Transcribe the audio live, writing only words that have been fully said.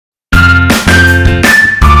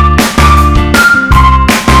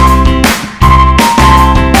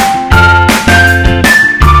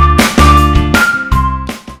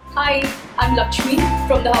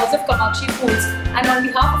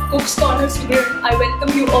children, I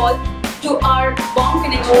welcome you all to our Bong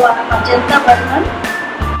Connection. Sugrann Ajanta Burman.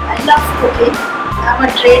 I love cooking. I'm a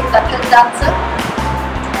trained Kathak dancer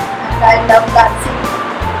and I love dancing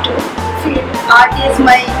too. Art is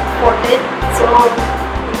my forte, so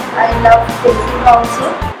I love painting also.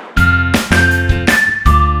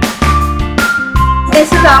 This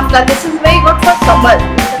is amla. This is very good for summer.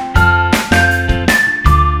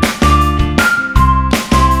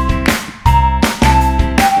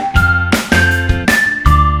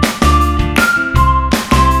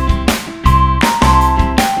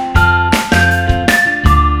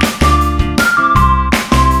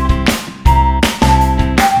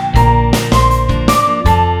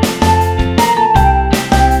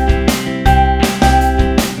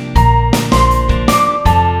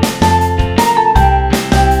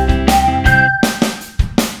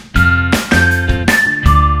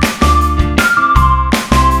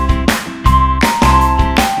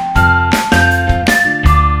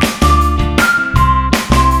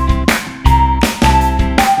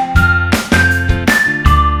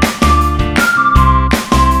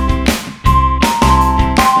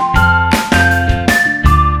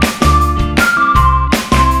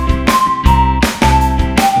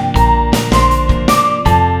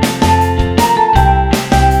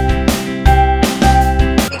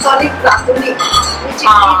 Call it rakuni, which we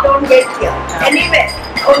don't get here. Anywhere,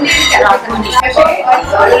 only in Calcutta. It's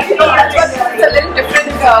a little different,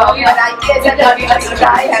 but I guess I must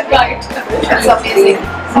try having it. It's amazing.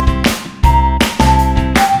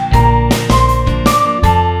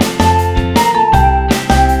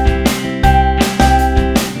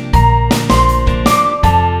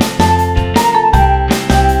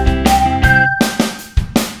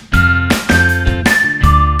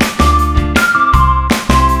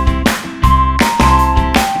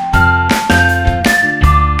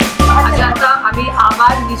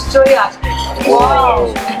 আমার নিশ্চয়ই আসবে।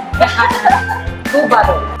 খুব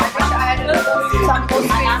ভালো।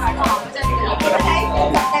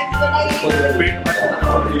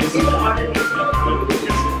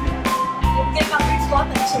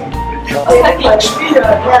 Lakshmi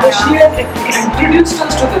here, she had introduced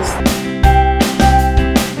us to this.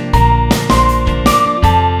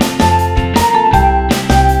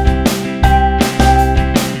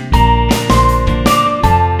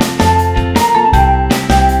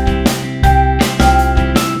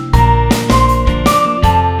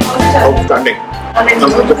 Outstanding.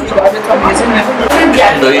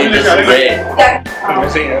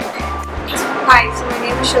 Hi, so my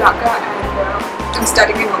name is Sharaka and I'm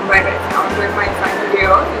studying in Mumbai right now. I'm doing my final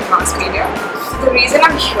year in mass media. The reason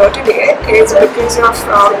I'm here today is because of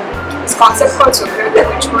this concept called Sugrann,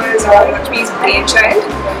 which was Lakshmi's brainchild.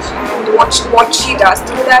 And what she does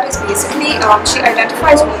through that is basically she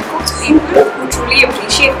identifies home cooks, people who truly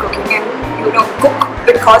appreciate cooking and cook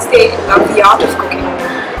because they love the art of cooking.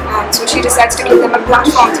 And so she decides to give them a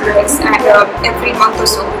platform through this, and every month or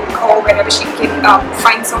so, or whenever she can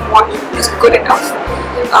find someone who's good enough,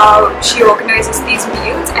 she organizes these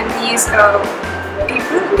meals, and these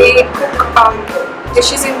people, they cook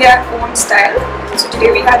dishes in their own style. So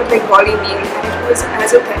today we had a Bengali meal, and it was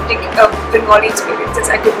as authentic a Bengali experience as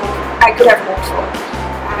I could have hoped for.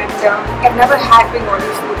 And I've never had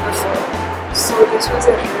Bengali food before. So this was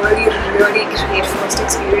a really, really great first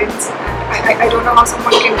experience, and I don't know how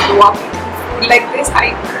someone can grow up eating food like this.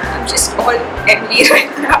 I'm just all envy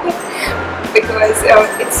right now because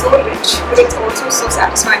it's so rich, but it's also so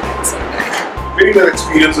satisfying at the same time. Very well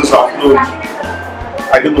experience this afternoon.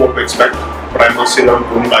 I didn't know what to expect, but I must say that I'm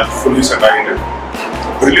going back fully satisfied.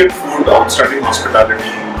 Brilliant food, outstanding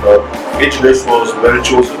hospitality. Each dish was well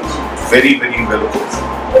chosen, very, very well cooked,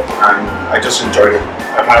 and I just enjoyed it.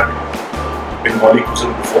 I've had Bengali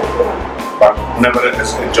cuisine before, but never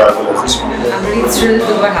as enjoyable as this one. I'm really thrilled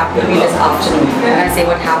with what happened to me this afternoon. When I say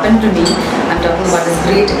what happened to me, I'm talking about this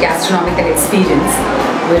great gastronomical experience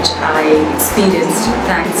which I experienced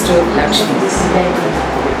thanks to Lakshmi.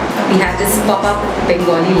 We had this pop-up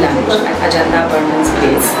Bengali lunch at Ajanta Burman's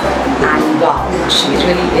place, and wow, she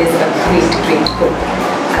really is a great, great cook.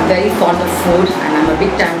 I'm very fond of food and I'm a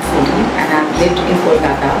big time foodie, and I've lived in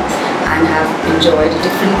Kolkata and have enjoyed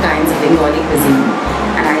different kinds of Bengali cuisine,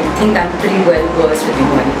 and I think I'm pretty well versed with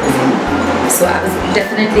Bengali cuisine. So I was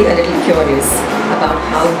definitely a little curious about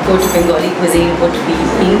how good Bengali cuisine would be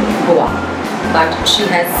in Goa, but she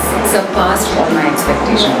has surpassed all my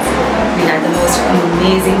expectations. We had the most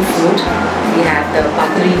amazing food. We had the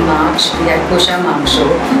patri march, we had kosha mangsho,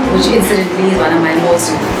 which incidentally is one of my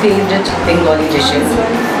most favorite Bengali dishes,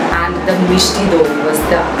 and the mishti doi was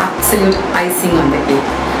the absolute icing on the cake.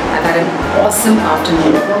 I've had an awesome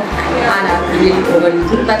afternoon and I've really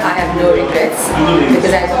overeaten, but I have no regrets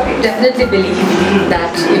because I definitely believe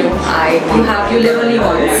that you live only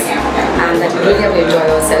once and that you really have to enjoy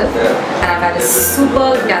yourself. And I've had a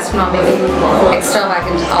super gastronomic,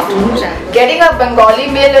 extravagant afternoon. Getting a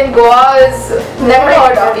Bengali meal in Goa is never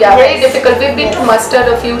heard of. Yeah, very difficult. We've been to Mustard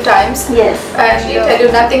a few times. Yes. And I tell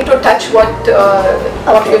you, nothing to touch what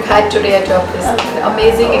we've had today at your place.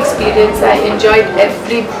 Amazing experience. I enjoyed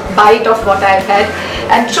every bite of what I've had,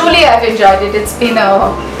 and truly I've enjoyed it. It's been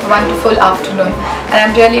a wonderful afternoon, and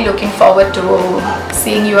I'm really looking forward to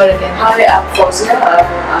seeing you all again. Hi, I'm Fozia.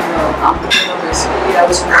 I'm an entrepreneur basically. I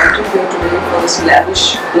was invited here today for this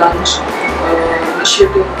lavish lunch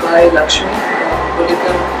initiative by Lakshmi,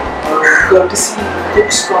 courtesy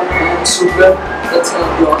Books Korner and Sugrann. That's her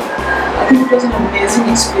blog. I think it was an amazing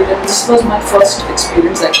experience. This was my first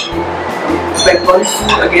experience actually. Bengali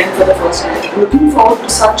food again for the first time. Looking forward to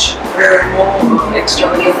such more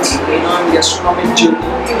extravagance in gastronomic journey.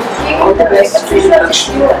 All the best to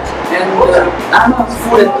Lakshmi. And I'm a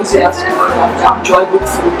food enthusiast. I enjoy good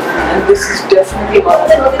food, and this is definitely one of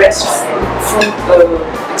the best food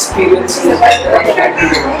experiences that I've had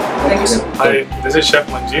today. Thank you so much. Hi, this is Chef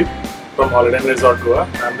Manjeet from Holiday Inn Resort Goa.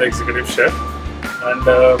 I'm the executive chef,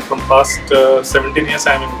 and from past 17 years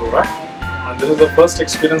I'm in Goa. And this is the first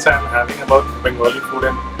experience I am having about Bengali food,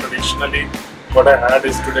 and traditionally what I had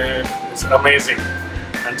is today is amazing,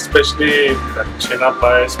 and especially that chena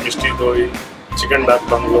payas, mishti doi, chicken duck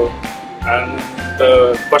bungalow, and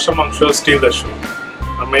the pasha mangsho steel dashu.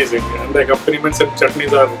 Amazing, and the accompaniments and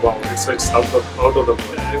chutneys are wow, it's out of the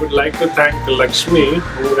world. I would like to thank Lakshmi,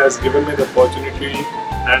 who has given me the opportunity,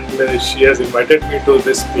 and she has invited me to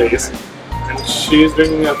this place, and she is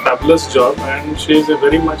doing a fabulous job, and she is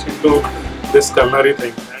very much into this culinary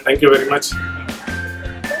thing. Thank you very much.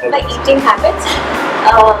 My eating habits.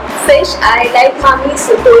 Fish, I like Mami's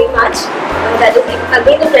doi much. That is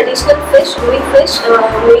again a traditional fish, doi fish,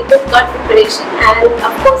 made with gut preparation, and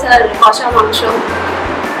of course our pasha mangsho.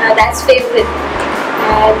 That's favorite.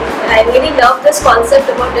 And I really love this concept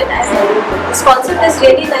about it. This concept is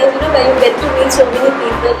really nice, when you get to meet so many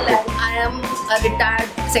people. I am a retired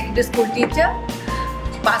secondary school teacher.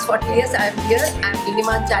 Past 40 years I am here. I am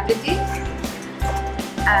Iniman Chatterjee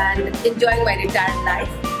and enjoying my retired life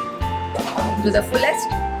to the fullest,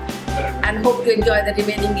 and hope to enjoy the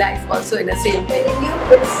remaining life also in the same way.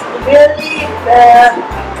 It's really,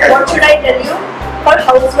 what should I tell you, for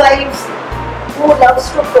housewives who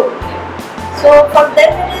loves to cook. So for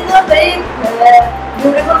them it is a very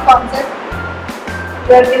beautiful concept.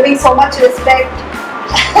 We are giving so much respect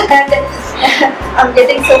and I'm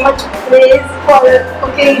getting so much praise for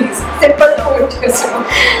cooking simple food.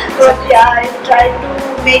 But yeah, I try to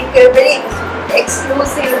make a very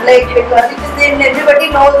exclusive, like Bengali cuisine, everybody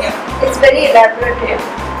knows it's very elaborate here.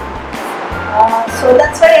 So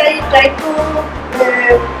that's why I try to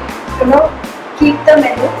keep the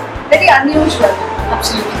menu very unusual.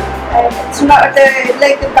 Absolutely. It's not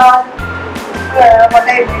like the dal, what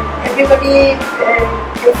I mean. Everybody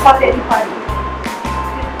for any party.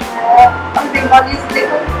 On Bengalis,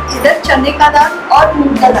 either chane ka dal or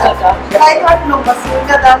moong ka dal. I thought no, masoor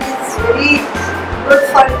ka dal is very good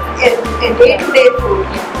for a day-to-day food.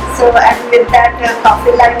 So and with that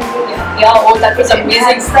coffee lime. Yeah, oh, that was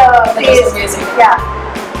amazing. That was amazing. Yeah.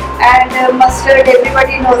 And mustard,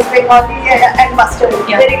 everybody knows Bengali and mustard,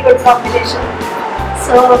 very good combination.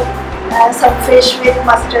 So some fish with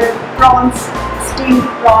mustard, prawns, steamed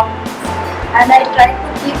prawns, and I try to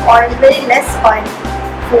keep oil, very less oil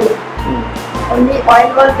food. Only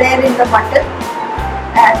oil was there in the mutton,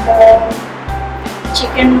 and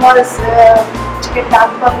chicken was chicken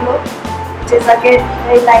duck bungalow, which is again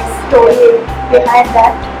very nice story behind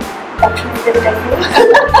that. Lakshmi will tell you.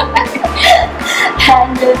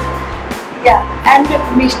 And and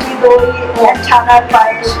mishti doi and chana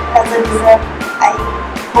payas as a dessert. I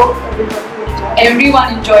hope everybody enjoyed. Everyone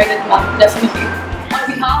enjoyed it, ma'am, definitely. On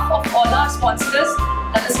behalf of all our sponsors,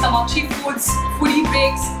 that is Kamakshi Foods, Foodie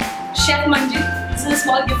Breaks, Chef Manjeet, this is a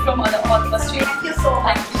small gift from all of us. Thank you so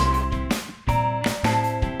much. Thank you.